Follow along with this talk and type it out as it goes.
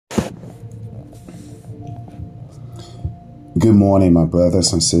Good morning, my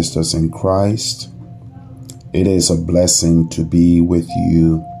brothers and sisters in Christ. It is a blessing to be with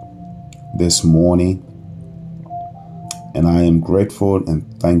you this morning, and I am grateful and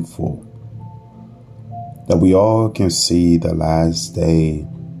thankful that we all can see the last day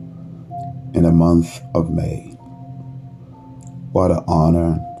in the month of May. What an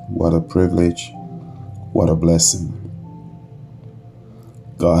honor, what a privilege, what a blessing.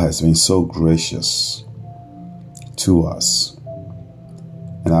 God has been so gracious to us,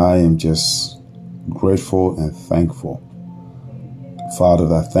 and I am just grateful and thankful.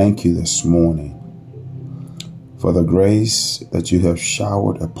 Father, I thank you this morning for the grace that you have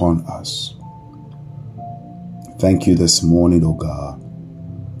showered upon us. Thank you this morning, O God,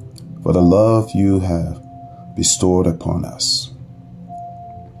 for the love you have bestowed upon us.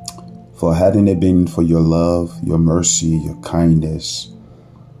 For hadn't it been for your love, your mercy, your kindness,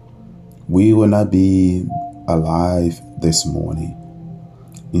 we would not be alive this morning,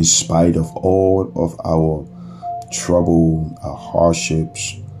 in spite of all of our trouble, our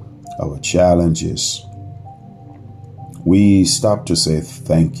hardships, our challenges. We stop to say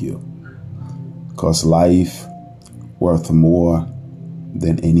thank you, because life worth more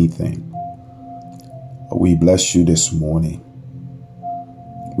than anything. We bless you this morning.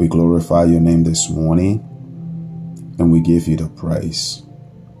 We glorify your name this morning, and we give you the praise.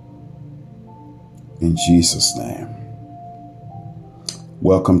 In Jesus' name.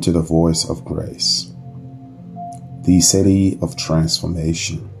 Welcome to the Voice of Grace, the city of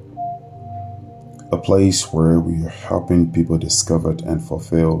transformation, a place where we are helping people discover and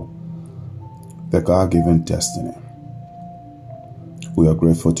fulfill their God-given destiny. We are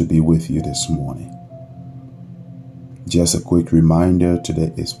grateful to be with you this morning. Just a quick reminder,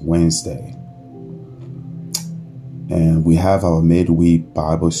 today is Wednesday, and we have our midweek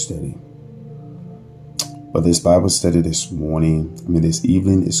Bible study. But this Bible study this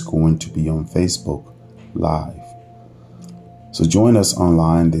evening is going to be on Facebook Live. So join us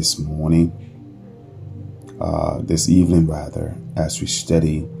online this evening, as we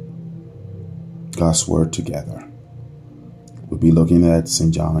study God's Word together. We'll be looking at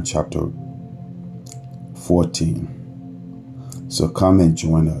St. John chapter 14. So come and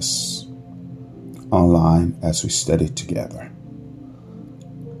join us online as we study together.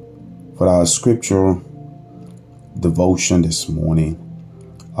 For our scripture devotion this morning,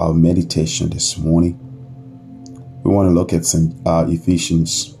 our meditation this morning, we want to look at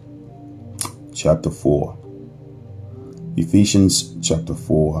Ephesians chapter 4. Ephesians chapter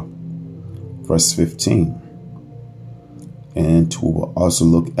 4, verse 15. And we will also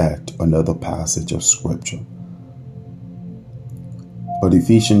look at another passage of scripture. But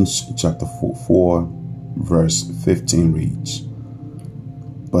Ephesians chapter 4, verse 15 reads,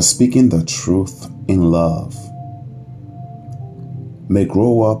 "But speaking the truth in love, may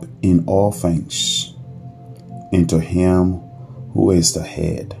grow up in all things into him who is the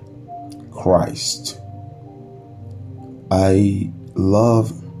head, Christ." I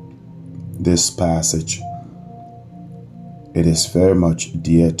love this passage. It is very much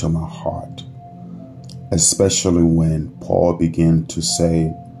dear to my heart, especially when Paul began to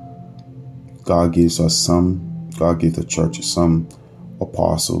say, God gives the church some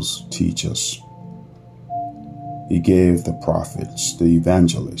apostles, teachers. He gave the prophets, the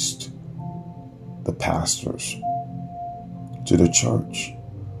evangelists, the pastors to the church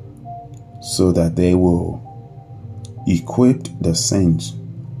so that they will equip the saints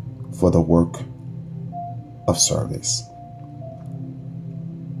for the work of service.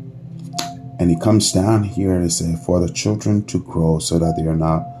 And he comes down here and says, for the children to grow so that they are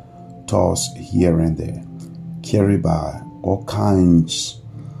not tossed here and there, carried by all kinds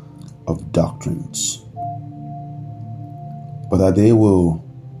of doctrines, but that they will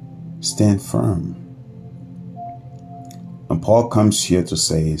stand firm. And Paul comes here to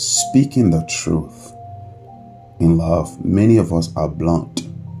say, speaking the truth in love. Many of us are blunt.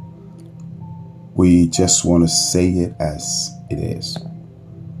 We just want to say it as it is,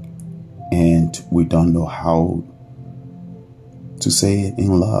 and we don't know how to say it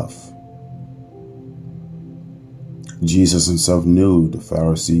in love. Jesus himself knew the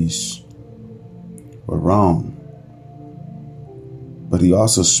Pharisees were wrong, but he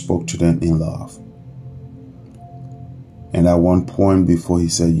also spoke to them in love. And at one point before he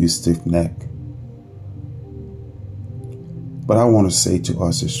said, you stiff neck. But I want to say to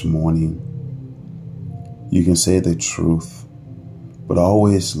us this morning, you can say the truth, but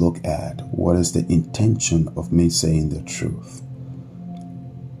always look at what is the intention of me saying the truth.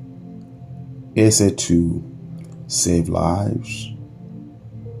 Is it to save lives?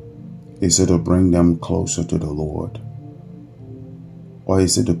 Is it to bring them closer to the Lord? or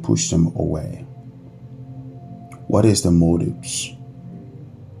is it to push them away? What is the motives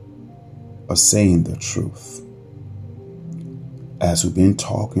of saying the truth? As we've been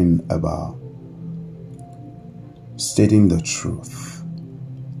talking about stating the truth,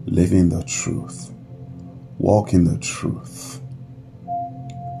 living the truth, walking the truth,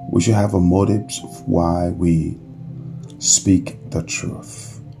 we should have a motive of why we speak the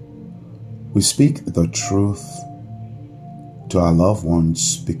truth. We speak the truth to our loved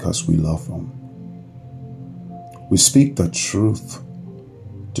ones because we love them. We speak the truth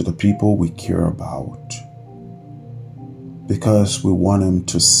to the people we care about because we want them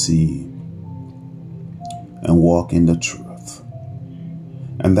to see and walk in the truth.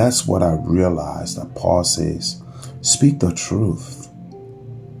 And that's what I realized that Paul says, speak the truth,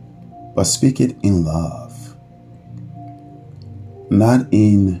 but speak it in love, not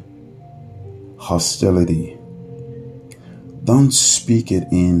in hostility. Don't speak it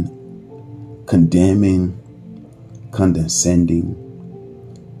in condemning, condescending,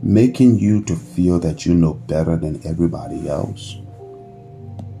 making you to feel that you know better than everybody else.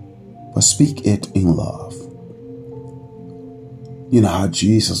 But speak it in love. You know how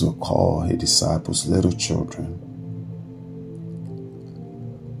Jesus would call his disciples little children.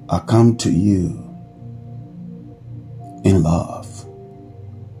 I come to you in love.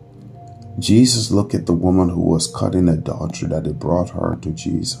 Jesus looked at the woman who was caught in adultery that they brought her to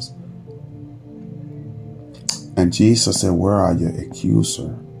Jesus. And Jesus said, where are your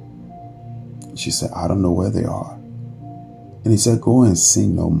accusers? She said, I don't know where they are. And he said, go and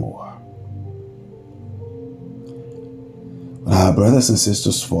sin no more. When our brothers and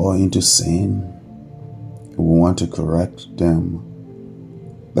sisters fall into sin and we want to correct them,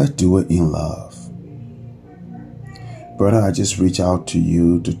 let's do it in love. Brother, I just reach out to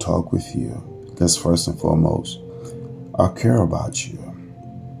you to talk with you because first and foremost, I care about you.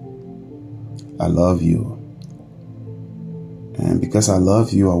 I love you. And because I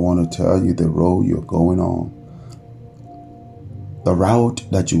love you, I want to tell you the road you're going on. The route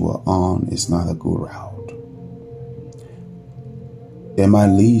that you are on is not a good route. It might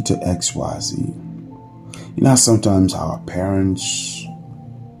lead to XYZ. You know, sometimes our parents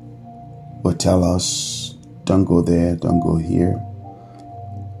will tell us, don't go there, don't go here.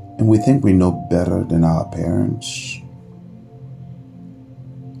 And we think we know better than our parents.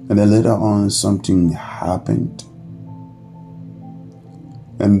 And then later on, something happened.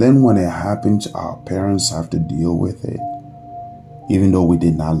 And then when it happens, our parents have to deal with it, even though we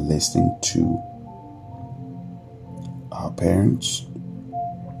did not listen to our parents.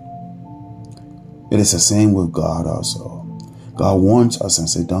 It is the same with God also. God warns us and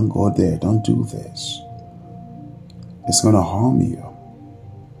says, don't go there, don't do this. It's going to harm you.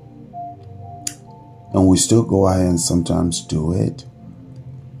 And we still go ahead and sometimes do it.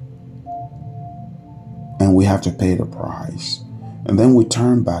 And we have to pay the price. And then we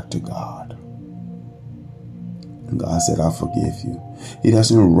turn back to God. And God said, I forgive you. He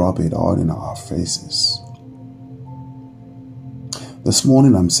doesn't rub it all in our faces. This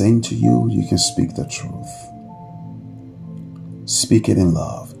morning I'm saying to you, you can speak the truth. Speak it in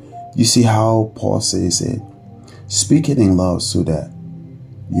love. You see how Paul says it? Speak it in love so that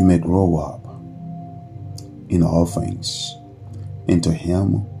you may grow up in all things into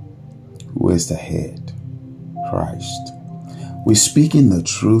Him who is the head, Christ. We speak in the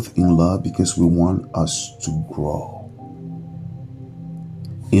truth in love because we want us to grow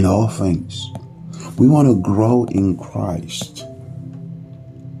in all things. We want to grow in Christ.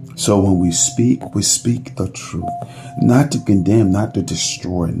 So when we speak the truth, not to condemn, not to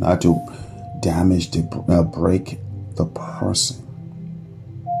destroy, not to damage, to break the person,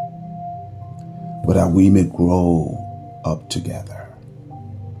 but that we may grow up together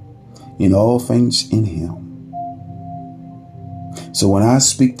in all things in Him. So when I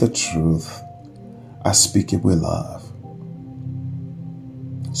speak the truth, I speak it with love.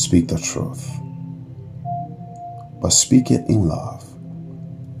 Speak the truth, but speak it in love.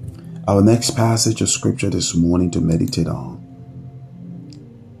 Our next passage of scripture this morning to meditate on,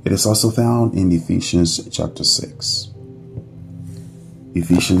 it is also found in Ephesians chapter 6.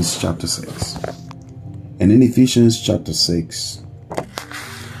 Ephesians chapter 6. And in Ephesians chapter 6,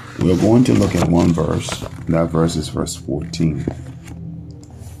 we're going to look at one verse. That verse is verse 14.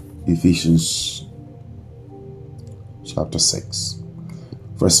 Ephesians chapter 6,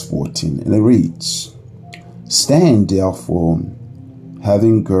 verse 14. And it reads, stand therefore,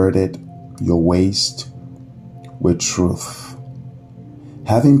 having girded your waist with truth,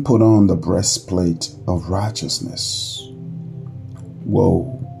 having put on the breastplate of righteousness.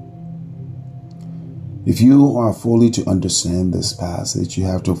 Whoa. If you are fully to understand this passage, you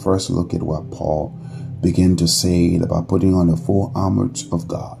have to first look at what Paul began to say about putting on the full armor of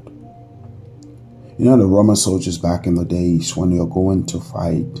God. You know, the Roman soldiers back in the days, when they're going to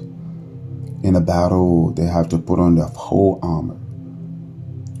fight in a battle, they have to put on their whole armor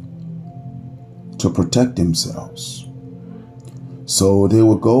to protect themselves. So they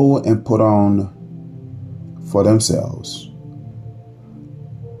will go and put on for themselves.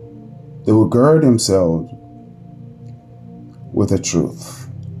 They will gird themselves with the truth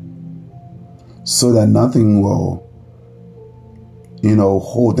so that nothing will,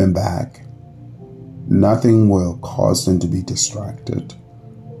 hold them back. Nothing will cause them to be distracted.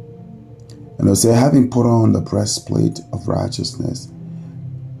 And they'll say, having put on the breastplate of righteousness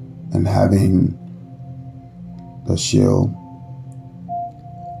and having the shield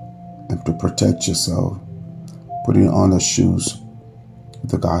and to protect yourself, putting on the shoes of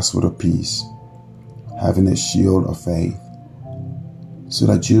the gospel of peace, having a shield of faith, so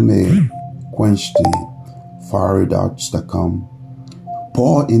that you may quench the fiery darts that come.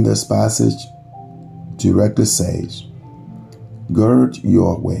 Paul in this passage directly says, gird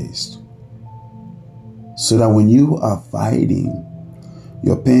your waist, so that when you are fighting,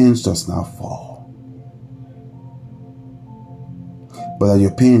 your pants does not fall, but that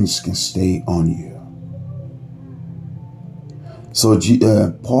your pants can stay on you. So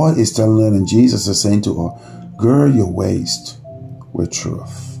Paul is telling them, and Jesus is saying to her, gird your waist with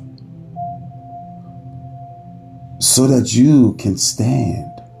truth, so that you can stand.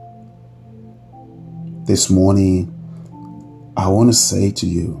 This morning, I want to say to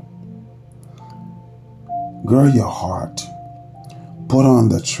you, gird your heart, put on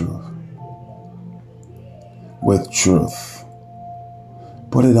the truth with truth.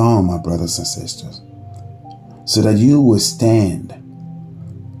 Put it on, my brothers and sisters, so that you will stand.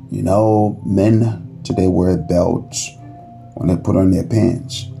 You know, men today wear belts when they put on their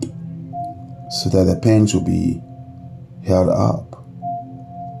pants, so that the pants will be held up,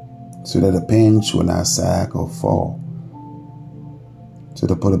 so that the pants will not sag or fall. So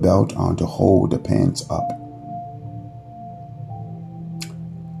they put a belt on to hold the pants up.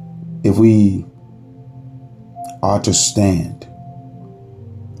 If we are to stand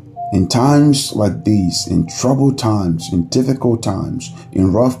in times like these, in troubled times, in difficult times,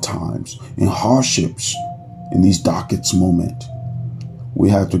 in rough times, in hardships, in these darkest moments, we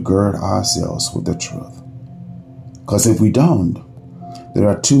have to gird ourselves with the truth. Because if we don't, there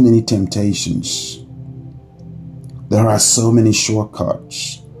are too many temptations. There are so many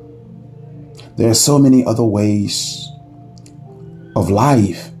shortcuts. There are so many other ways of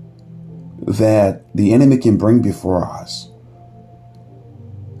life that the enemy can bring before us.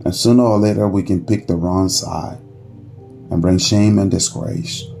 And sooner or later, we can pick the wrong side and bring shame and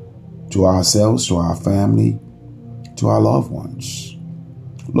disgrace to ourselves, to our family, to our loved ones.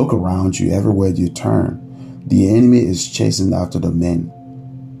 Look around you, everywhere you turn. The enemy is chasing after the men.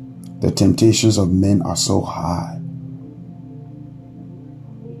 The temptations of men are so high.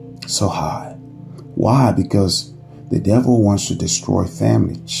 So high. Why? Because the devil wants to destroy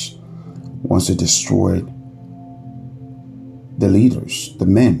families, wants to destroy the leaders, the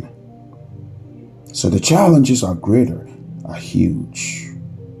men. So the challenges are greater, are huge.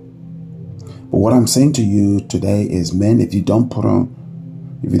 But what I'm saying to you today is, men, if you don't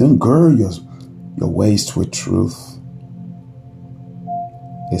gird your waist with truth,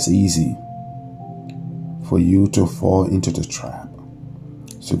 it's easy for you to fall into the trap.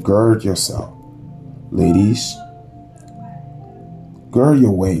 So gird yourself. Ladies, gird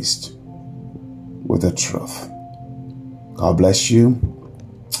your waist with the truth. God bless you.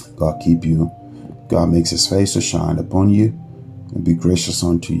 God keep you. God makes his face to shine upon you and be gracious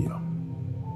unto you.